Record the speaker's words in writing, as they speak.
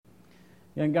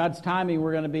In God's timing,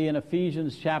 we're going to be in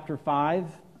Ephesians chapter 5,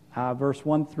 verse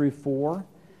 1 through 4.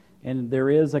 And there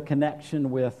is a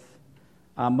connection with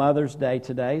Mother's Day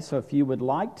today. So if you would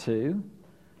like to,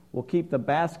 we'll keep the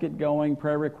basket going,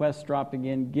 prayer requests dropping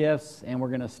in, gifts, and we're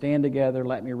going to stand together.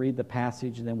 Let me read the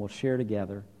passage, and then we'll share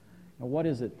together. Now, what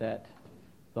is it that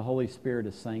the Holy Spirit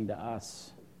is saying to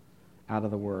us out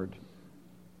of the Word?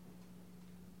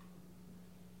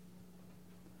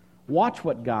 Watch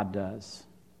what God does,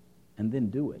 and then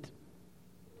do it.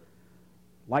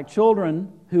 Like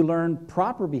children who learn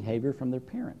proper behavior from their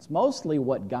parents. Mostly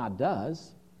what God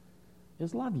does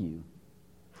is love you.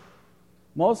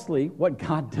 Mostly what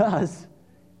God does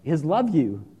is love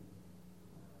you.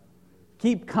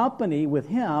 Keep company with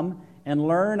Him and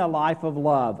learn a life of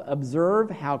love. Observe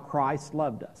how Christ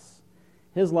loved us.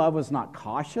 His love was not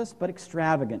cautious, but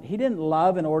extravagant. He didn't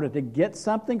love in order to get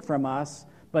something from us,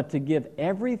 but to give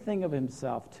everything of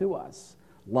Himself to us.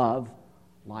 Love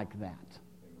like that.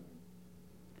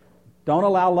 Don't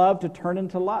allow love to turn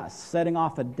into lust, setting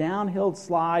off a downhill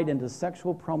slide into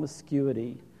sexual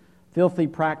promiscuity, filthy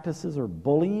practices, or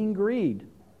bullying greed.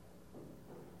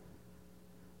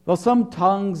 Though some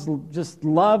tongues just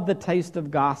love the taste of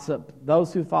gossip,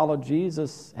 those who follow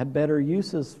Jesus have better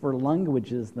uses for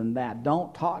languages than that.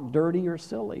 Don't talk dirty or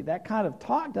silly. That kind of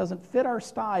talk doesn't fit our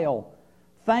style.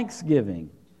 Thanksgiving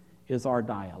is our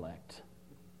dialect.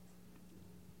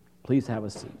 Please have a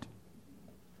seat.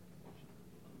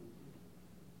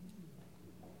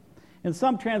 In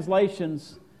some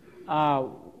translations,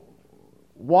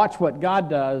 watch what God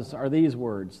does are these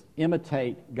words: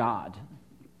 imitate God.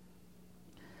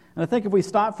 And I think if we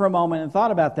stopped for a moment and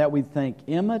thought about that, we'd think,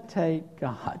 imitate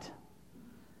God.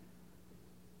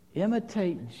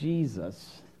 Imitate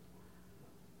Jesus.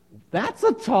 That's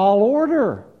a tall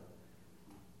order.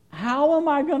 How am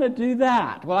I going to do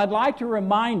that? Well, I'd like to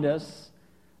remind us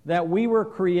that we were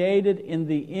created in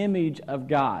the image of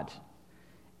God.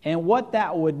 And what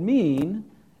that would mean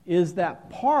is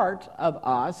that part of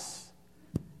us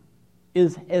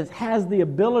has the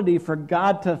ability for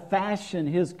God to fashion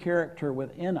His character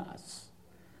within us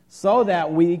so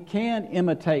that we can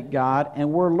imitate God,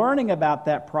 and we're learning about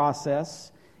that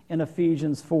process in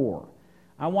Ephesians 4.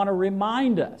 I want to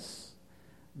remind us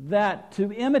that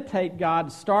to imitate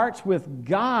God starts with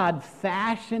God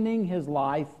fashioning His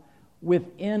life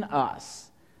within us.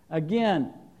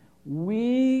 Again,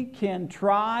 we can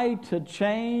try to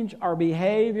change our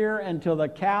behavior until the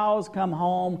cows come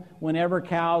home, whenever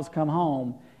cows come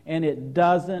home, and it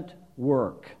doesn't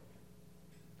work.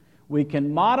 We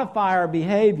can modify our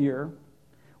behavior,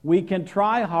 we can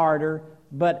try harder,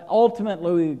 but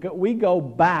ultimately we go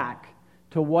back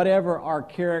to whatever our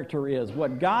character is.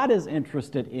 What God is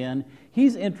interested in,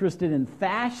 He's interested in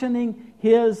fashioning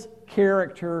His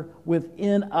character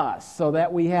within us so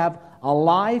that we have a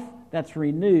life that's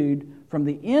renewed from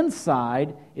the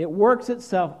inside. It works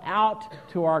itself out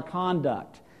to our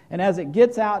conduct. And as it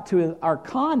gets out to our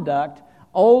conduct,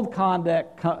 old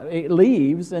conduct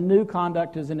leaves and new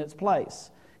conduct is in its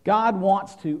place. God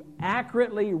wants to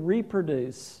accurately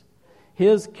reproduce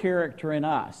His character in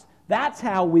us. That's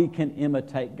how we can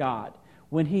imitate God.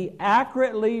 When He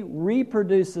accurately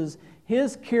reproduces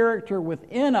His character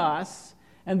within us,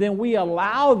 and then we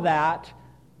allow that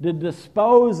to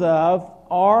dispose of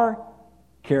our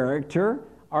character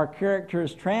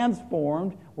is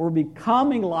transformed, we're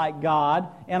becoming like God,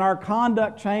 and our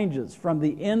conduct changes from the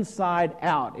inside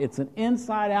out. It's an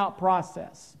inside-out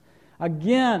process.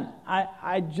 Again,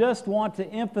 I just want to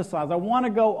emphasize, I want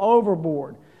to go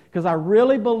overboard, because I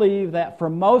really believe that for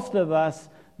most of us,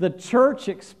 the church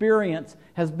experience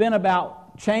has been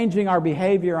about changing our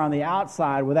behavior on the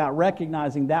outside without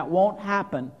recognizing that won't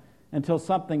happen until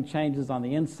something changes on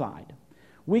the inside.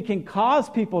 We can cause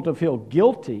people to feel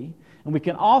guilty, and we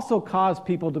can also cause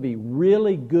people to be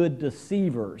really good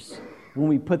deceivers when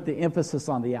we put the emphasis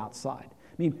on the outside.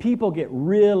 I mean, people get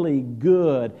really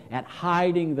good at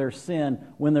hiding their sin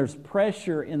when there's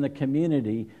pressure in the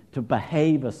community to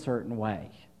behave a certain way.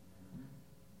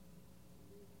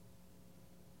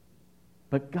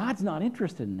 But God's not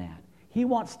interested in that. He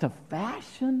wants to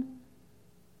fashion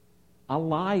a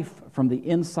life from the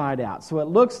inside out. So it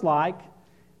looks like,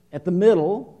 at the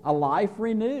middle, a life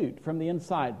renewed from the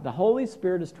inside. The Holy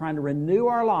Spirit is trying to renew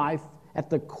our life at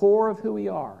the core of who we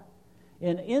are.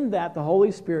 And in that, the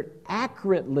Holy Spirit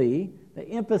accurately, the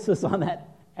emphasis on that,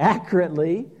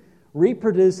 accurately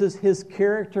reproduces His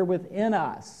character within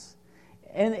us.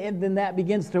 And then that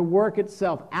begins to work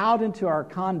itself out into our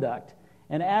conduct.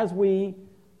 And as we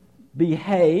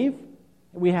behave,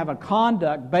 we have a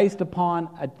conduct based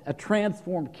upon a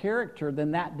transformed character,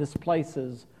 then that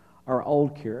displaces our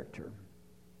old character.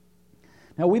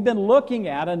 Now, we've been looking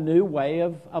at a new way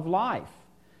of life.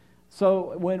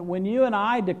 So when you and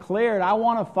I declared, I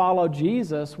want to follow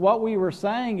Jesus, what we were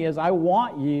saying is, I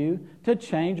want you to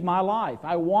change my life.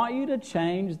 I want you to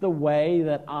change the way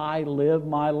that I live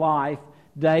my life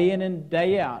day in and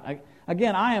day out.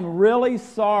 Again, I am really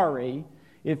sorry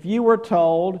if you were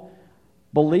told,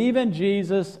 believe in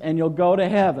Jesus and you'll go to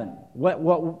heaven.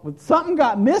 Something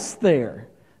got missed there.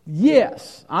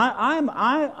 Yes,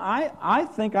 I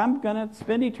think I'm going to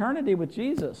spend eternity with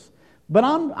Jesus, but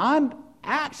I'm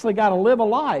actually got to live a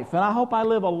life, and I hope I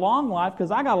live a long life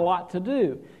because I got a lot to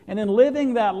do. And in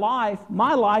living that life,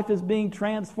 my life is being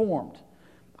transformed.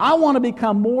 I want to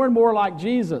become more and more like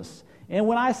Jesus. And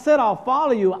when I said I'll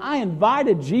follow you, I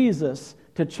invited Jesus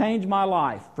to change my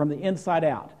life from the inside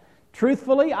out.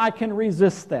 Truthfully, I can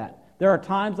resist that. There are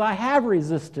times I have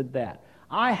resisted that.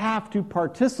 I have to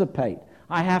participate.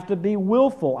 I have to be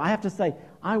willful. I have to say,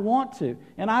 I want to.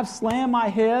 And I've slammed my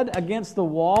head against the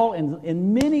wall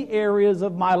in many areas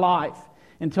of my life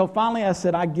until finally I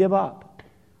said, I give up.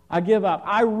 I give up.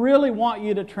 I really want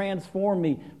you to transform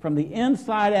me from the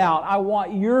inside out. I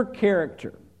want your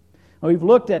character. We've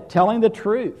looked at telling the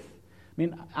truth. I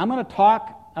mean, I'm going to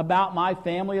talk about my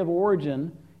family of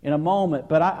origin in a moment,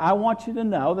 but I want you to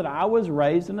know that I was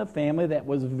raised in a family that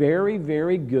was very,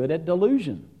 very good at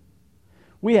delusion.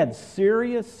 We had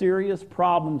serious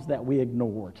problems that we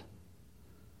ignored.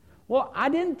 Well, I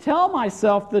didn't tell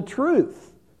myself the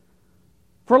truth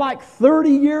for like 30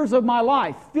 years of my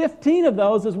life. 15 of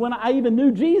those is when I even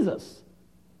knew Jesus.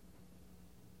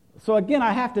 So again,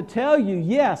 I have to tell you,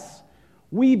 yes,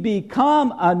 we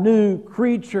become a new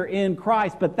creature in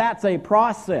Christ, but that's a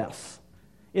process.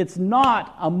 It's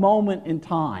not a moment in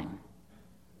time.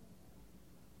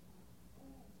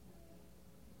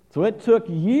 So it took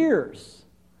years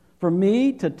for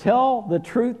me to tell the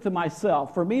truth to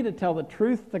myself, for me to tell the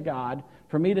truth to God,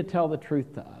 for me to tell the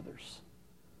truth to others.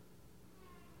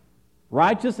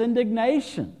 Righteous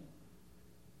indignation.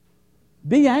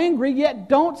 Be angry, yet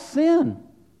don't sin.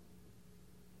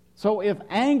 So if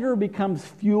anger becomes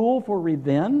fuel for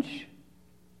revenge,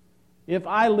 if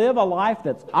I live a life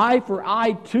that's eye for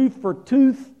eye, tooth for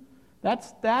tooth,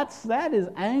 that is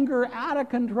anger out of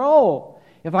control.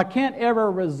 If I can't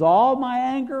ever resolve my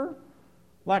anger,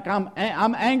 like I'm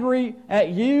angry at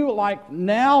you like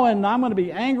now, and I'm going to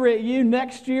be angry at you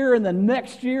next year and the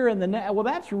next year and the next. Well,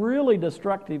 that's really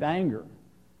destructive anger.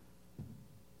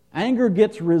 Anger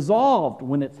gets resolved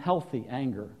when it's healthy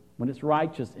anger, when it's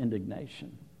righteous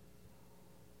indignation.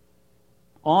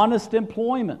 Honest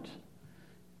employment.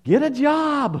 Get a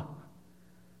job.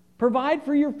 Provide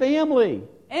for your family.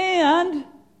 And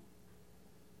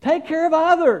take care of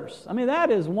others. I mean,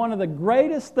 that is one of the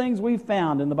greatest things we've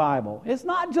found in the Bible. It's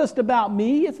not just about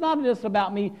me. It's not just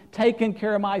about me taking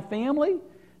care of my family.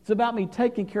 It's about me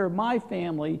taking care of my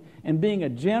family and being a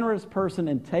generous person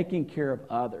and taking care of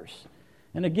others.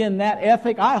 And again, that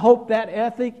ethic, I hope that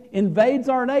ethic invades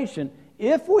our nation.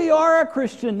 If we are a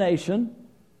Christian nation,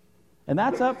 and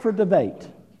that's up for debate,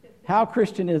 how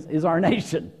Christian is our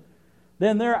nation,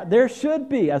 then there should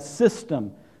be a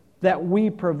system that we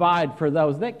provide for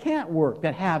those that can't work,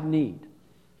 that have need.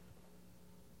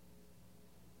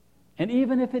 And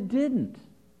even if it didn't,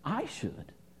 I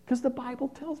should, because the Bible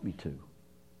tells me to.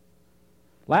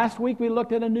 Last week we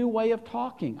looked at a new way of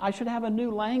talking. I should have a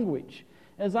new language.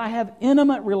 As I have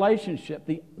intimate relationship,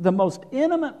 the most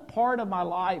intimate part of my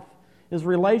life is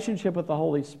relationship with the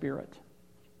Holy Spirit.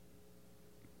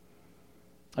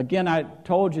 Again, I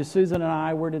told you, Susan and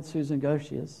I, where did Susan go?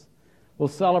 She is. We'll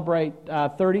celebrate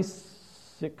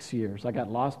 36 years. I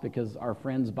got lost because our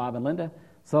friends Bob and Linda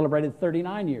celebrated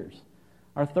 39 years.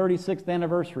 Our 36th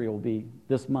anniversary will be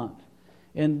this month.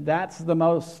 And that's the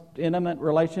most intimate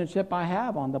relationship I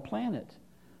have on the planet.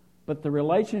 But the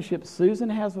relationship Susan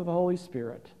has with the Holy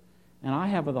Spirit and I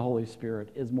have with the Holy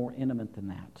Spirit is more intimate than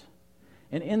that.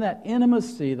 And in that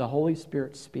intimacy, the Holy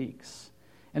Spirit speaks.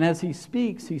 And as He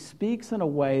speaks in a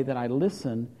way that I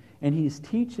listen, and He's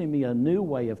teaching me a new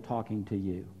way of talking to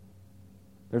you.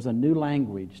 There's a new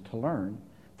language to learn,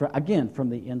 again, from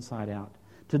the inside out.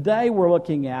 Today we're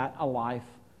looking at a life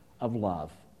of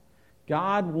love.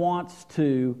 God wants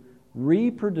to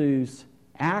reproduce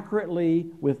accurately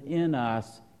within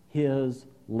us His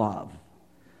love.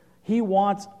 He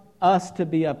wants us to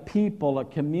be a people, a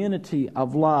community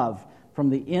of love from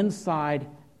the inside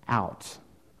out.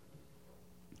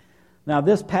 Now,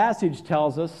 this passage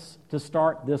tells us to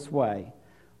start this way.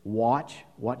 Watch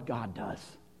what God does.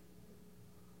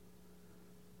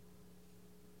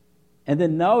 And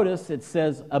then notice it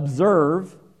says,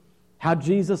 observe how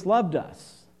Jesus loved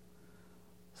us.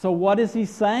 So what is he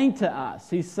saying to us?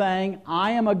 He's saying,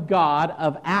 I am a God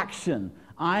of action.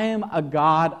 I am a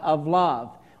God of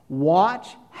love. Watch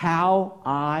how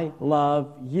I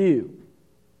love you.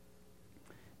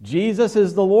 Jesus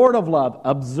is the Lord of love.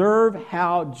 Observe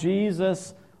how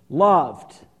Jesus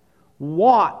loved.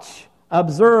 Watch,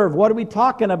 observe. What are we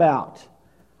talking about?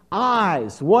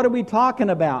 Eyes. What are we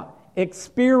talking about?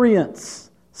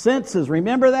 Experience. Senses.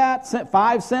 Remember that?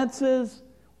 5 senses?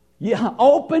 Yeah,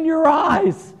 open your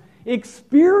eyes.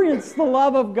 Experience the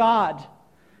love of God.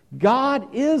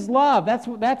 God is love. That's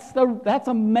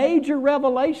a major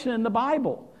revelation in the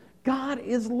Bible. God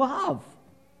is love.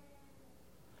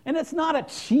 And it's not a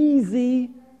cheesy,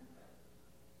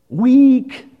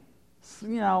 weak,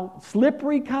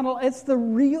 slippery kind of, it's the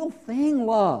real thing,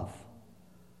 love.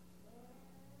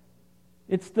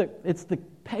 It's the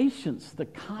patience, the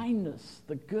kindness,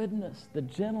 the goodness, the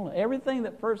gentleness, everything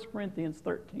that 1 Corinthians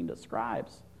 13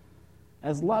 describes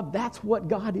as love. That's what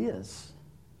God is.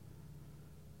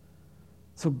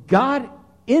 So God,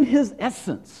 in His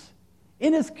essence,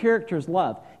 in His character, is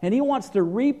love. And He wants to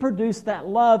reproduce that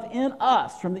love in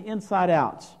us from the inside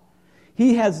out.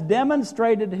 He has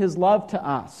demonstrated His love to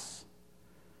us.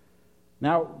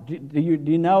 Now, do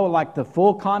you know like the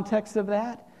full context of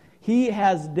that? He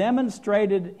has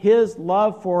demonstrated His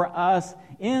love for us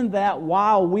in that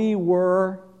while we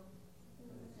were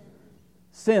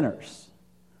sinners.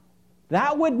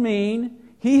 That would mean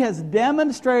He has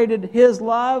demonstrated His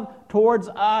love towards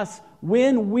us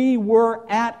when we were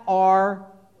at our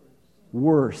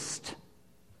worst.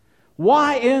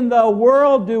 Why in the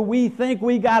world do we think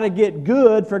we got to get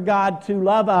good for God to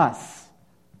love us?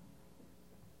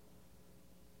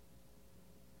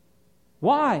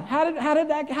 Why? How did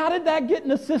that get in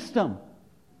the system?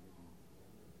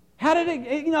 How did it,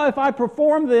 if I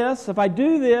perform this, if I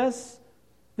do this,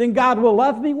 then God will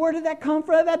love me? Where did that come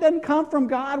from? That doesn't come from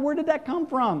God. Where did that come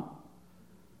from?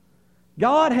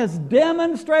 God has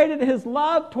demonstrated His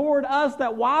love toward us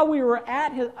that while we were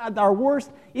at our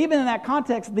worst, even in that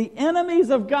context, the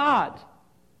enemies of God,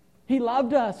 He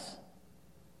loved us.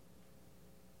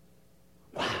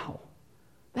 Wow.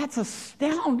 That's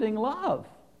astounding love.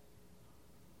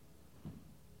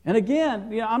 And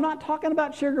again, I'm not talking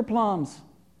about sugar plums.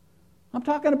 I'm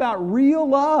talking about real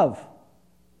love.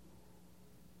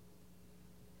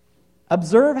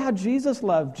 Observe how Jesus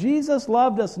loved. Jesus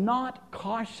loved us not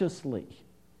cautiously.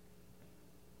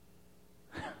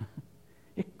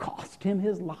 It cost Him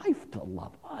His life to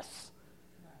love us.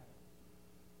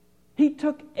 He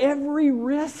took every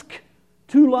risk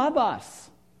to love us.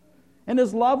 And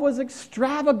His love was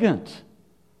extravagant.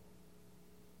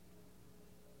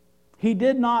 He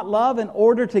did not love in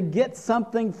order to get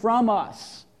something from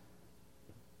us.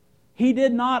 He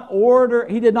did not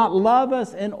love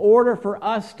us in order for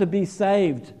us to be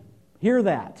saved. Hear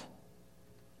that.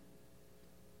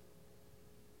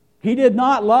 He did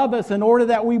not love us in order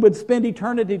that we would spend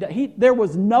eternity. There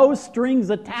was no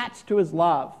strings attached to His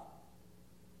love.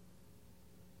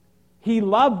 He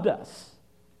loved us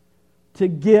to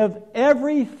give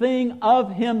everything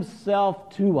of Himself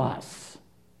to us.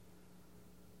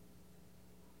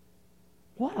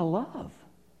 What a love.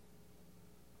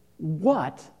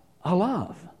 What a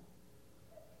love.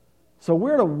 So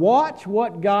we're to watch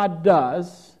what God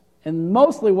does, and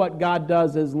mostly what God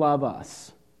does is love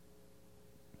us.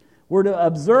 We're to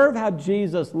observe how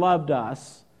Jesus loved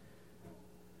us.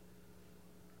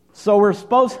 So we're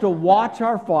supposed to watch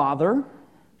our Father,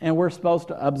 and we're supposed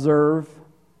to observe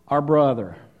our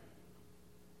brother.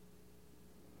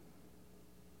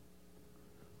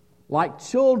 Like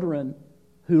children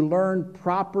who learn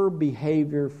proper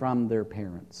behavior from their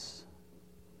parents.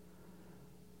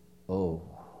 Oh,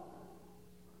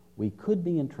 we could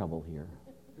be in trouble here.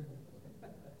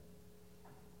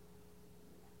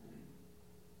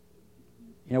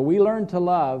 We learn to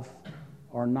love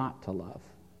or not to love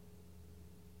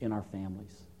in our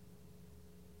families.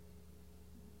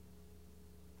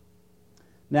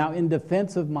 Now, in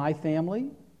defense of my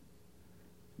family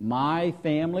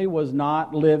was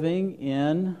not living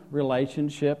in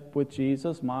relationship with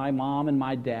Jesus. My mom and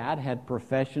my dad had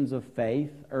professions of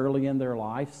faith early in their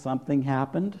life. Something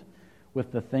happened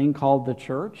with the thing called the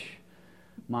church.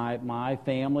 My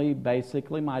family,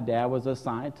 basically, my dad was a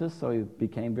scientist, so he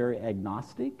became very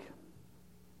agnostic.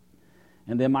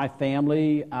 And then my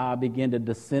family began to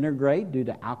disintegrate due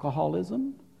to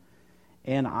alcoholism.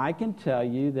 And I can tell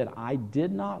you that I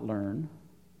did not learn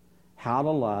how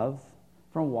to love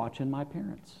from watching my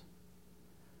parents.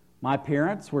 My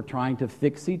parents were trying to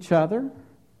fix each other.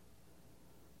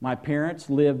 My parents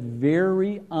lived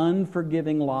very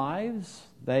unforgiving lives.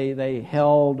 They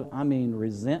held,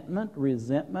 resentment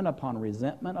upon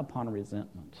resentment upon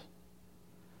resentment.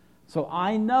 So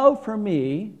I know for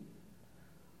me,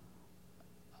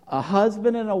 a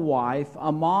husband and a wife,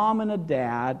 a mom and a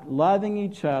dad, loving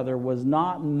each other was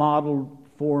not modeled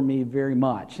for me very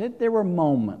much. There were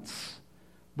moments,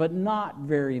 but not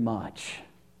very much.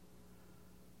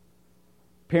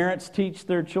 Parents teach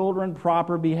their children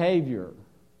proper behavior,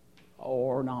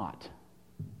 or not.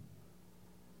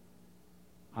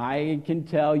 I can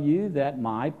tell you that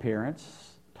my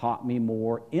parents taught me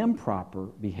more improper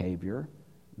behavior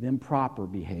than proper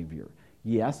behavior.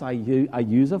 Yes, I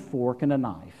use a fork and a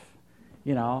knife.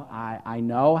 I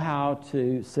know how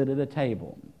to sit at a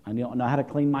table. I know how to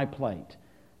clean my plate.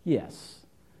 Yes.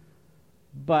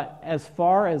 But as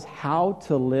far as how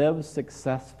to live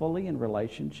successfully in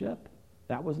relationship,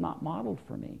 that was not modeled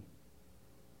for me.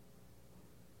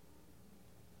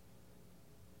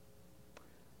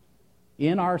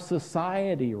 In our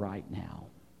society right now,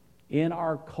 in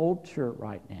our culture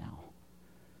right now,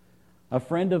 a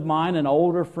friend of mine, an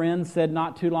older friend, said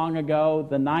not too long ago,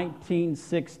 the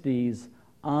 1960s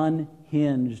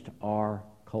unhinged our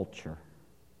culture.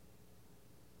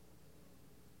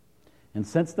 And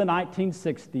since the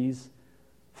 1960s,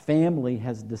 family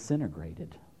has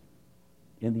disintegrated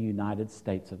in the United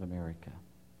States of America.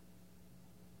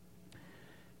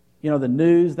 The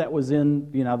news that was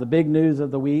in, the big news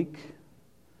of the week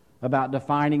about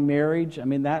defining marriage,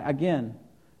 that, again,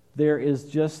 there is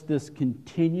just this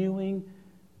continuing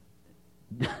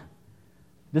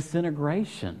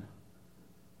disintegration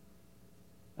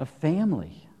of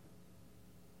family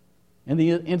and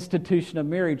the institution of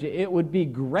marriage. It would be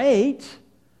great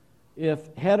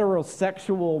if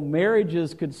heterosexual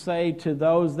marriages could say to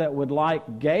those that would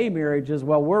like gay marriages,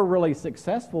 well, we're really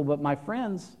successful, but my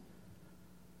friends,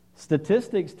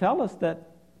 statistics tell us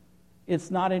that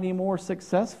it's not any more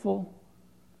successful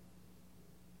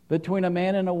between a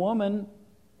man and a woman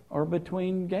or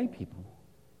between gay people.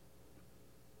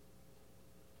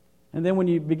 And then when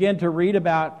you begin to read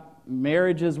about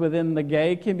marriages within the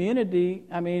gay community,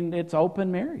 it's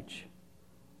open marriage.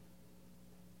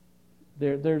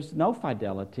 There's no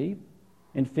fidelity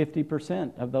in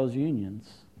 50% of those unions.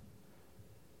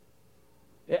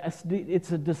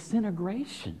 It's a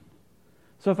disintegration.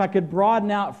 So if I could broaden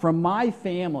out from my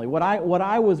family, what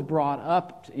I was brought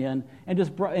up in, and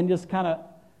just kind of,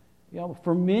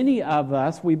 for many of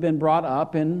us, we've been brought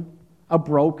up in a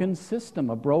broken system,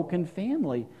 a broken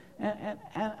family.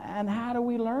 And how do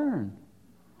we learn?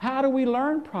 How do we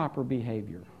learn proper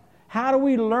behavior? How do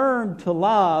we learn to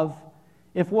love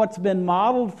if what's been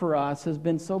modeled for us has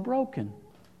been so broken?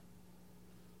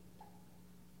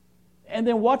 And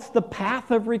then what's the path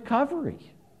of recovery?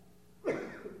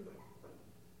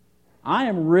 I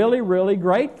am really, really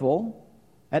grateful.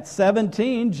 At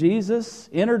 17, Jesus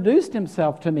introduced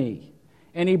himself to me,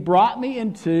 and he brought me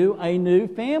into a new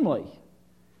family.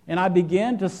 And I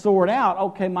began to sort out,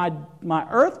 okay, my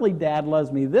earthly dad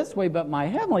loves me this way, but my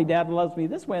heavenly dad loves me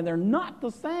this way, and they're not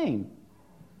the same.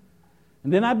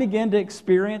 And then I began to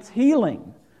experience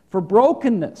healing for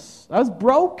brokenness. I was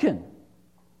broken.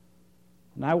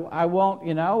 And I won't,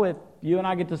 if you and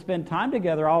I get to spend time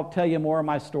together, I'll tell you more of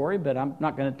my story, but I'm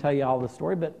not going to tell you all the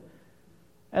story. But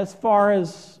as far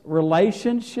as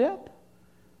relationship,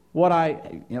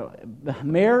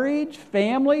 marriage,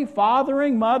 family,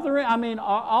 fathering, mothering,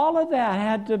 all of that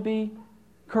had to be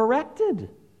corrected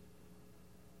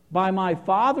by my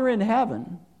Father in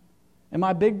heaven and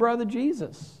my big brother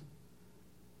Jesus.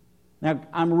 Now,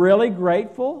 I'm really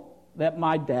grateful that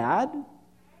my dad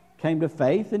came to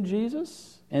faith in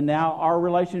Jesus, and now our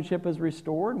relationship is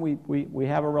restored, and we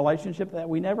have a relationship that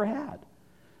we never had.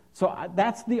 So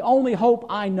that's the only hope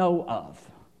I know of.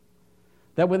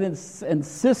 That within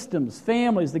systems,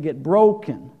 families that get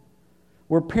broken,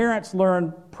 where parents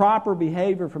learn proper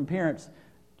behavior from parents,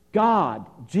 God,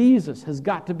 Jesus, has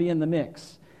got to be in the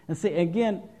mix. And see,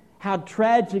 again, how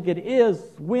tragic it is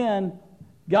when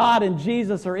God and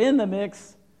Jesus are in the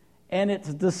mix and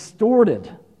it's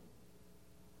distorted.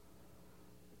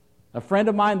 A friend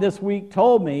of mine this week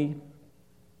told me,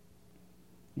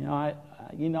 I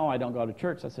don't go to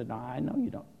church. I said, no, I know you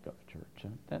don't go to church.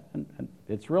 And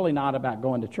it's really not about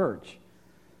going to church.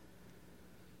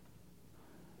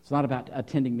 It's not about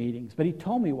attending meetings. But he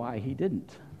told me why he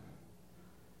didn't.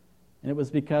 And it was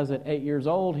because at 8 years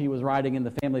old, he was riding in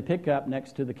the family pickup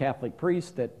next to the Catholic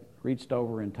priest that reached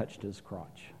over and touched his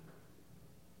crotch.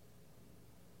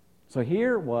 So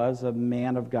here was a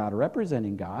man of God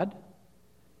representing God.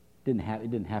 It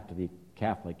didn't have to be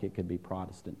Catholic. It could be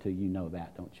Protestant too. You know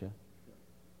that, don't you?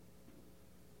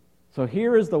 So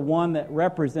here is the one that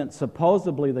represents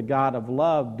supposedly the God of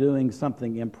love doing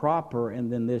something improper,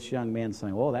 and then this young man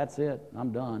saying, "Oh, that's it.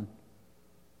 I'm done.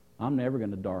 I'm never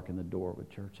going to darken the door with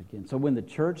church again." So when the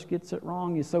church gets it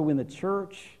wrong, when the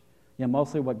church,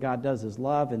 mostly what God does is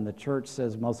love, and the church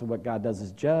says mostly what God does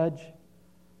is judge.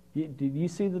 Do you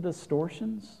see the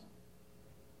distortions?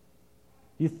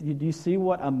 Do you see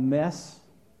what a mess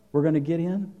we're going to get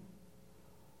in?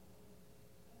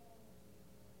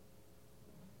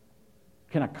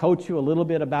 Can I coach you a little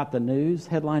bit about the news,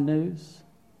 headline news?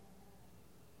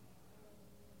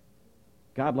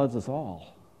 God loves us all.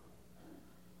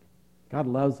 God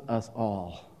loves us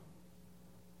all.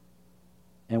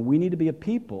 And we need to be a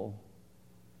people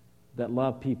that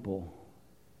love people,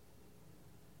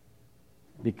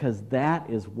 because that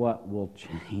is what will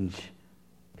change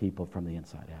people from the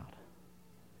inside out.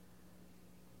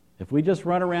 If we just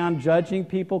run around judging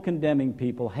people, condemning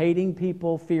people, hating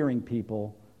people, fearing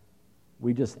people,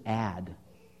 we just add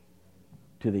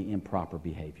to the improper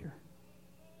behavior.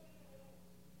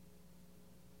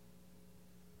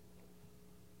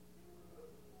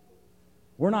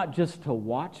 We're not just to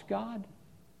watch God.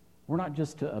 We're not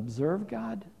just to observe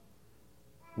God.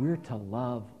 We're to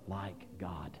love like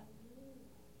God.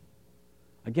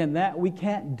 Again, that we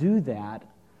can't do that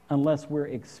unless we're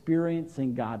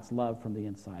experiencing God's love from the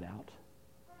inside out.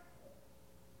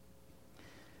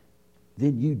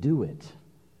 Then you do it.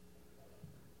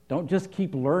 Don't just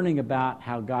keep learning about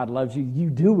how God loves you. You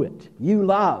do it. You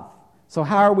love. So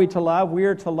how are we to love? We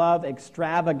are to love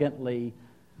extravagantly,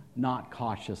 not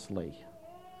cautiously.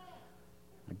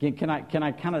 Again, can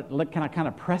I kind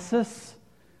of press this?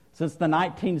 Since the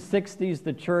 1960s,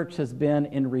 the church has been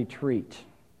in retreat.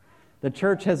 The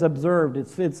church has observed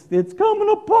it's coming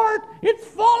apart. It's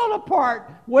falling apart.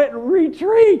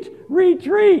 Retreat.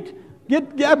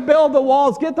 Build the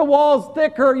walls. Get the walls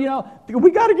thicker.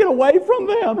 We got to get away from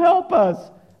them. Help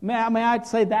us. May I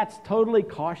say that's totally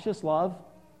cautious love?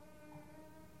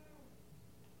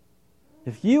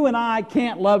 If you and I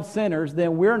can't love sinners,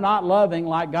 then we're not loving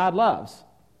like God loves.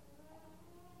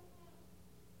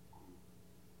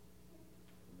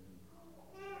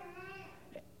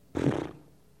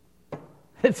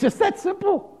 It's just that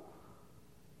simple.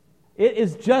 It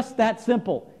is just that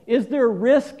simple. Is there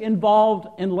risk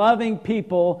involved in loving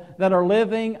people that are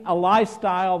living a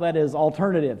lifestyle that is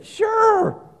alternative?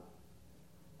 Sure.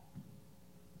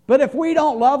 But if we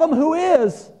don't love them, who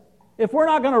is? If we're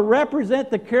not going to represent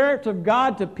the character of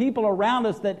God to people around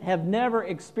us that have never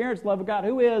experienced the love of God,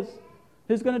 who is?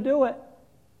 Who's going to do it?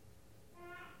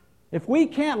 If we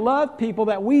can't love people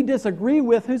that we disagree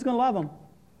with, who's going to love them?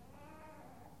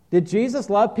 Did Jesus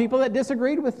love people that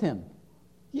disagreed with him?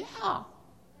 Yeah.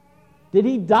 Did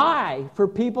he die for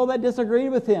people that disagreed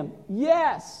with him?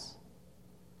 Yes.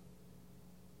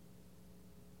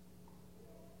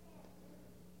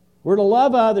 We're to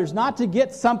love others, not to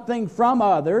get something from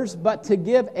others, but to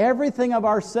give everything of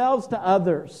ourselves to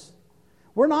others.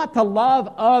 We're not to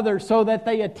love others so that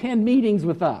they attend meetings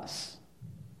with us.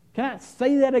 Can I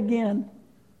say that again?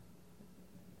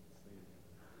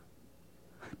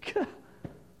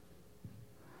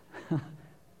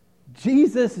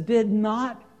 Jesus did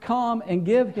not come and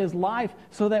give his life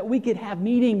so that we could have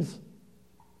meetings.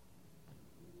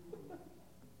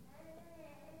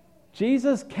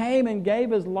 Jesus came and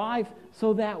gave his life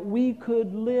so that we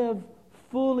could live,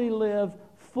 fully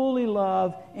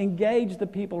love, engage the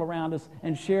people around us,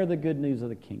 and share the good news of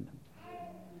the kingdom.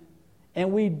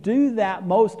 And we do that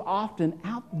most often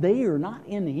out there, not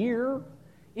in here.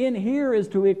 In here is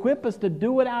to equip us to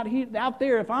do it out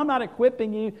there. If I'm not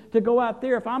equipping you to go out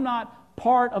there, if I'm not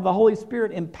part of the Holy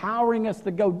Spirit empowering us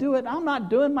to go do it, I'm not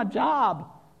doing my job.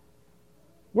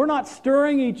 We're not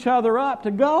stirring each other up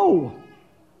to go.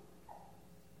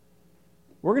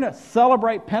 We're going to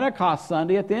celebrate Pentecost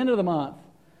Sunday at the end of the month.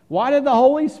 Why did the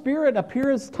Holy Spirit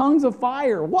appear as tongues of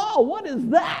fire? Whoa, what is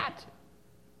that?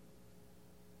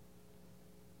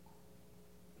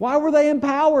 Why were they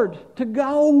empowered to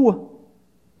go?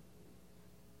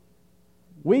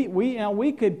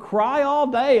 We could cry all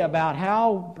day about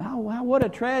how what a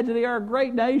tragedy, our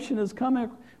great nation is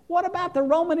coming. What about the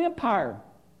Roman Empire?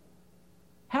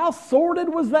 How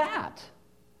sordid was that?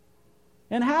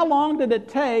 And how long did it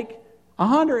take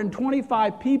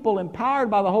 125 people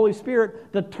empowered by the Holy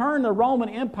Spirit to turn the Roman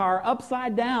Empire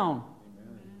upside down?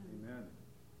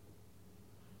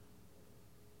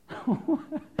 Amen.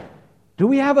 Do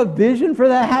we have a vision for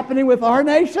that happening with our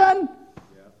nation?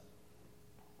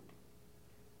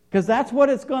 Because that's what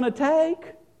it's going to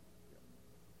take.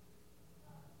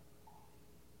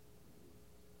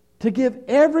 To give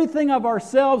everything of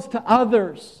ourselves to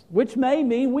others, which may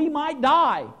mean we might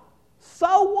die.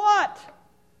 So what?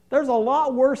 There's a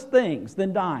lot worse things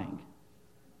than dying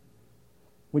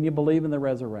when you believe in the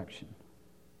resurrection.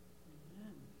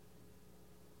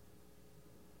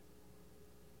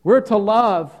 We're to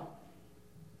love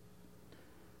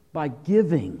by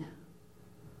giving,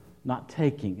 not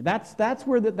taking. That's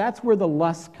where the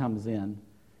lust comes in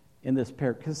this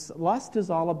pair, because lust is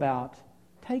all about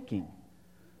taking.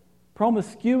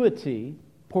 Promiscuity,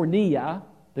 porneia,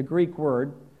 the Greek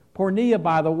word, porneia,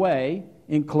 by the way,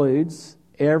 includes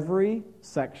every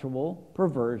sexual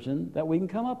perversion that we can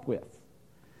come up with.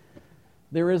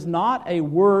 There is not a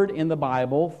word in the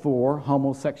Bible for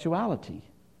homosexuality.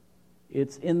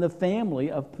 It's in the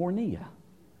family of porneia,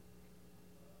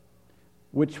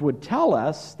 which would tell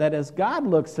us that as God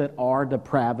looks at our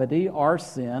depravity, our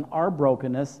sin, our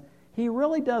brokenness, He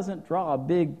really doesn't draw a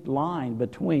big line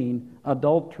between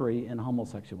adultery and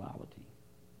homosexuality.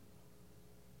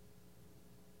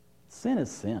 Sin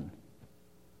is sin.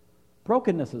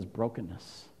 Brokenness is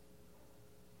brokenness.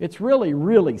 It's really,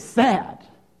 really sad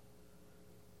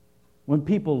when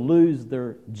people lose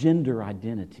their gender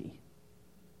identity.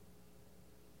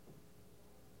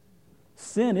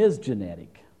 Sin is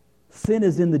genetic. Sin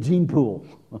is in the gene pool.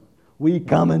 We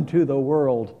come into the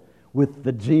world with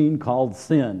the gene called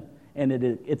sin, and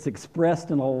it's expressed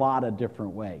in a lot of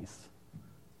different ways.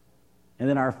 And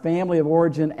then our family of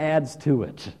origin adds to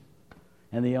it.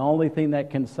 And the only thing that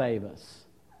can save us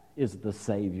is the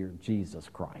Savior, Jesus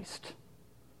Christ.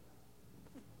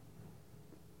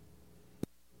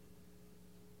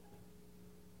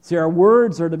 See, our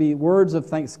words are to be words of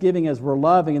thanksgiving as we're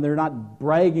loving, and they're not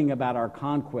bragging about our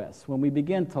conquests. When we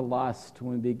begin to lust,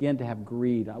 when we begin to have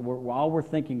greed, all we're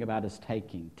thinking about is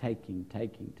taking.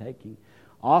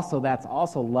 Also, that's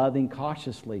also loving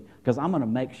cautiously, because I'm going to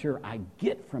make sure I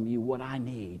get from you what I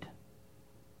need.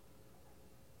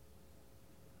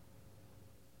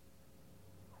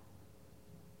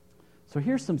 So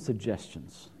here's some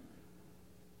suggestions.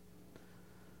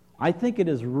 I think it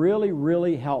is really,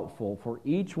 really helpful for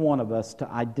each one of us to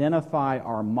identify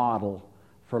our model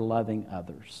for loving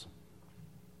others.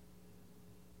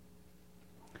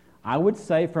 I would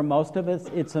say for most of us,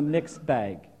 it's a mixed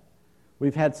bag.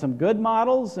 We've had some good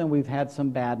models and we've had some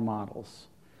bad models.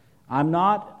 I'm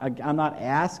not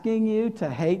asking you to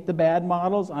hate the bad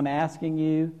models. I'm asking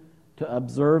you to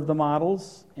observe the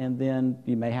models, and then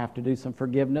you may have to do some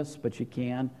forgiveness, but you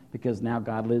can, because now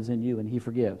God lives in you and He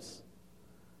forgives.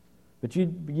 But you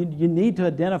need to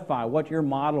identify what your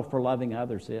model for loving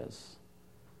others is.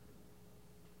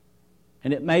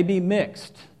 And it may be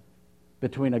mixed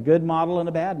between a good model and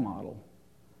a bad model.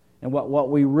 And what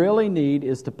we really need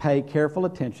is to pay careful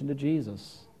attention to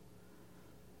Jesus.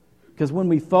 Because when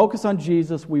we focus on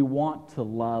Jesus, we want to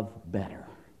love better.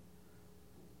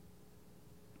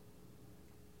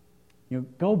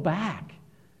 Go back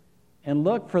and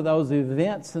look for those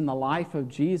events in the life of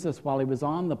Jesus while He was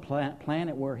on the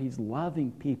planet where He's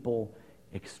loving people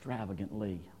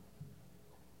extravagantly.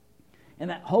 And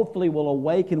that hopefully will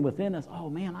awaken within us, oh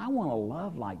man, I want to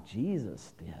love like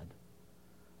Jesus did.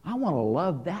 I want to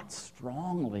love that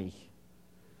strongly.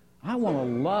 I want to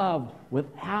love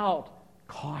without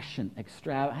caution,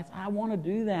 extravagance. I want to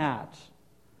do that.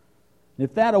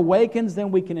 If that awakens,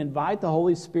 then we can invite the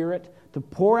Holy Spirit to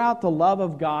pour out the love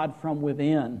of God from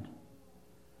within.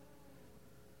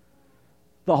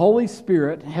 The Holy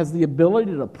Spirit has the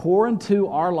ability to pour into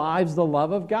our lives the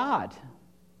love of God.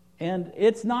 And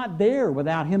it's not there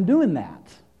without Him doing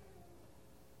that.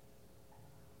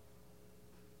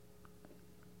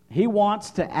 He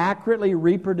wants to accurately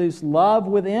reproduce love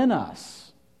within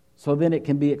us so then it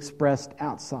can be expressed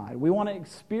outside. We want to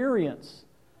experience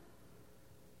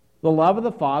the love of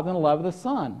the Father and the love of the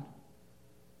Son.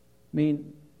 I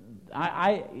mean,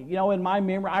 in my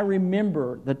memory, I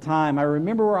remember the time. I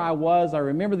remember where I was. I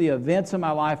remember the events in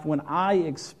my life when I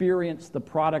experienced the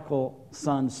prodigal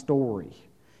son story.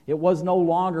 It was no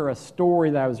longer a story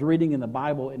that I was reading in the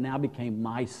Bible. It now became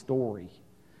my story.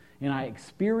 And I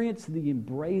experienced the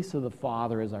embrace of the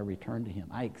Father as I returned to Him.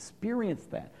 I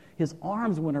experienced that. His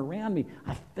arms went around me.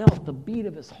 I felt the beat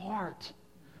of His heart.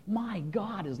 My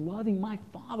God is loving. My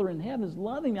Father in heaven is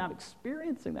loving me. I'm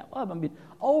experiencing that love. I'm being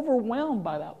overwhelmed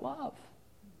by that love.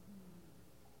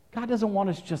 God doesn't want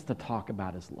us just to talk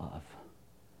about His love.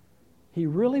 He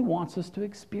really wants us to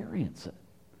experience it.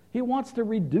 He wants to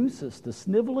reduce us to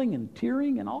sniveling and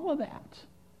tearing and all of that.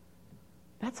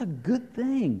 That's a good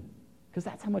thing, because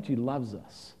that's how much He loves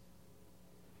us.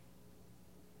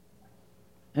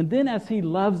 And then as He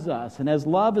loves us, and as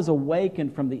love is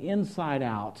awakened from the inside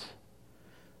out,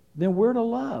 then we're to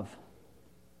love.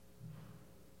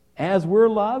 As we're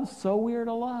loved, so we are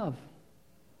to love.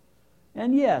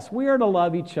 And yes, we are to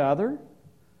love each other,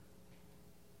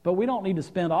 but we don't need to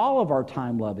spend all of our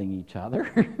time loving each other.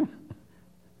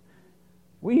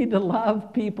 We need to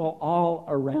love people all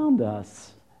around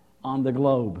us on the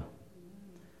globe.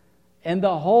 And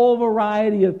the whole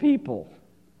variety of people.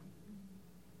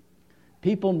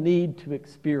 People need to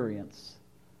experience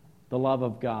the love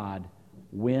of God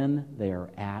when they are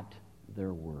at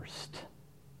their worst.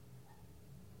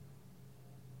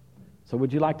 So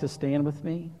would you like to stand with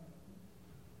me?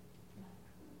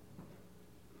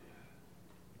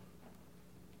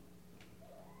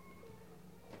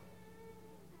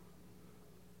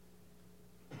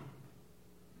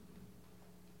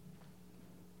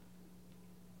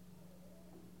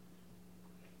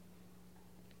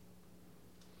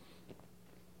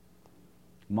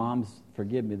 Moms,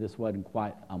 forgive me, this wasn't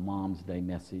quite a Mom's Day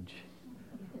message.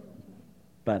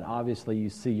 But obviously you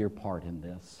see your part in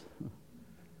this.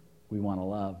 We want to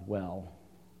love well.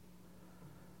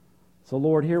 So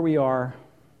Lord, here we are.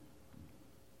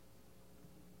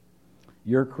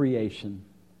 Your creation,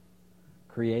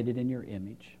 created in your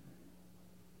image.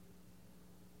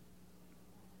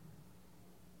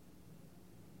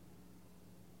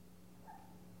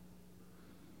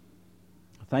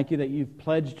 Thank you that you've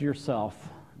pledged yourself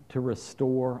to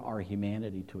restore our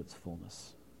humanity to its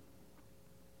fullness.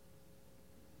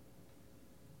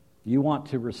 You want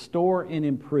to restore and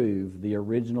improve the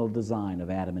original design of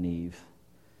Adam and Eve.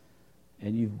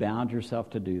 And you've bound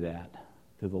yourself to do that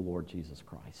through the Lord Jesus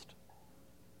Christ.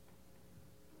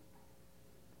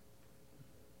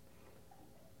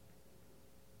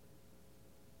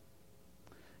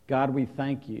 God, we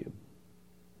thank you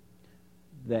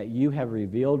that you have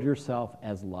revealed yourself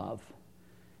as love.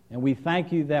 And we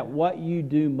thank you that what you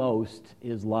do most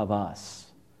is love us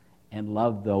and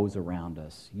love those around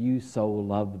us. You so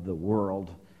loved the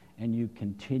world, and you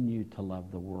continue to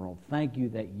love the world. Thank you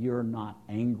that you're not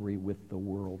angry with the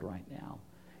world right now.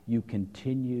 You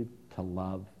continue to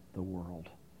love the world.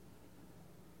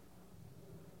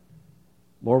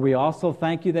 Lord, we also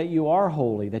thank you that you are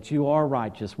holy, that you are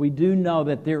righteous. We do know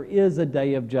that there is a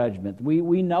day of judgment.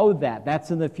 We know that. That's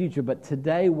in the future. But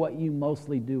today, what you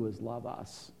mostly do is love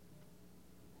us.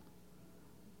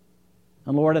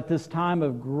 And Lord, at this time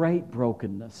of great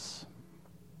brokenness,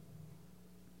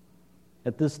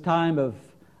 at this time of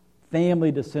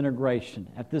family disintegration,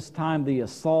 at this time the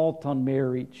assault on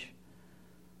marriage,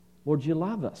 Lord, you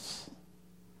love us.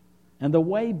 And the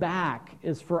way back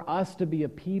is for us to be a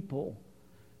people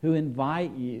who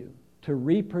invite you to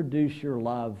reproduce your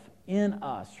love in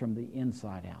us from the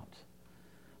inside out.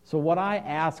 So what I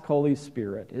ask, Holy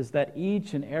Spirit, is that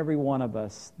each and every one of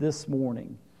us this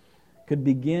morning could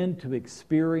begin to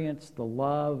experience the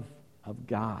love of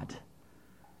God.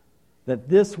 That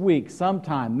this week,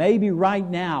 sometime, maybe right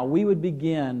now, we would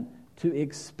begin to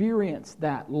experience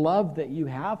that love that you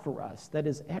have for us that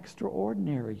is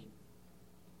extraordinary.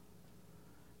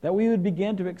 That we would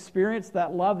begin to experience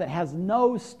that love that has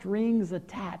no strings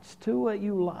attached to it.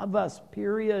 You love us,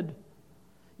 period.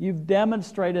 You've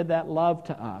demonstrated that love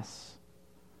to us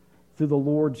through the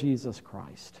Lord Jesus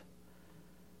Christ.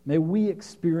 May we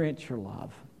experience your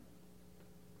love.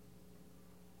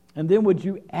 And then would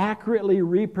you accurately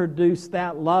reproduce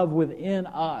that love within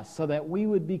us so that we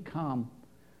would become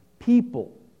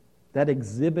people that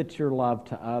exhibit your love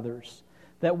to others.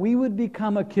 That we would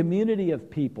become a community of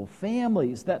people,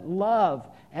 families that love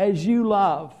as you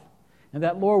love. And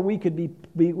that, Lord, we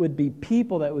would be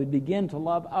people that would begin to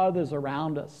love others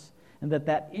around us. And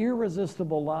that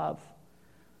irresistible love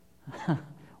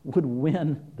would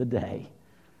win the day.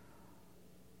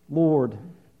 Lord,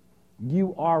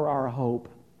 you are our hope.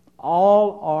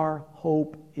 All our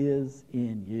hope is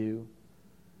in you.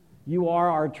 You are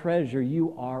our treasure.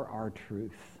 You are our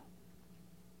truth.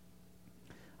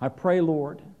 I pray,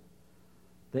 Lord,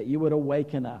 that you would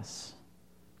awaken us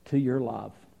to your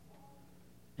love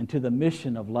and to the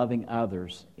mission of loving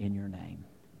others in your name.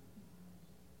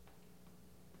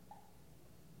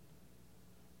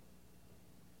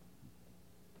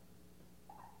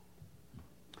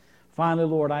 Finally,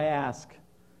 Lord, I ask,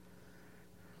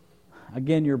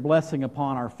 again, your blessing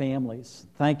upon our families.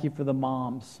 Thank you for the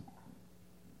moms.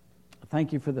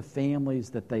 Thank you for the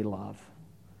families that they love.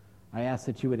 I ask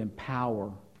that you would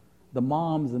empower the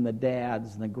moms and the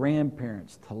dads and the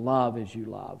grandparents to love as you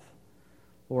love.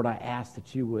 Lord, I ask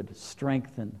that you would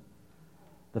strengthen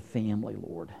the family,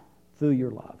 Lord, through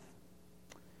your love.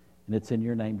 And it's in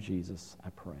your name, Jesus, I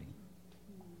pray.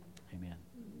 Amen.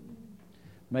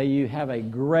 May you have a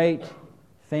great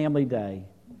family day.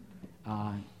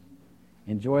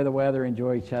 Enjoy the weather,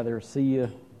 enjoy each other. See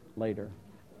you later.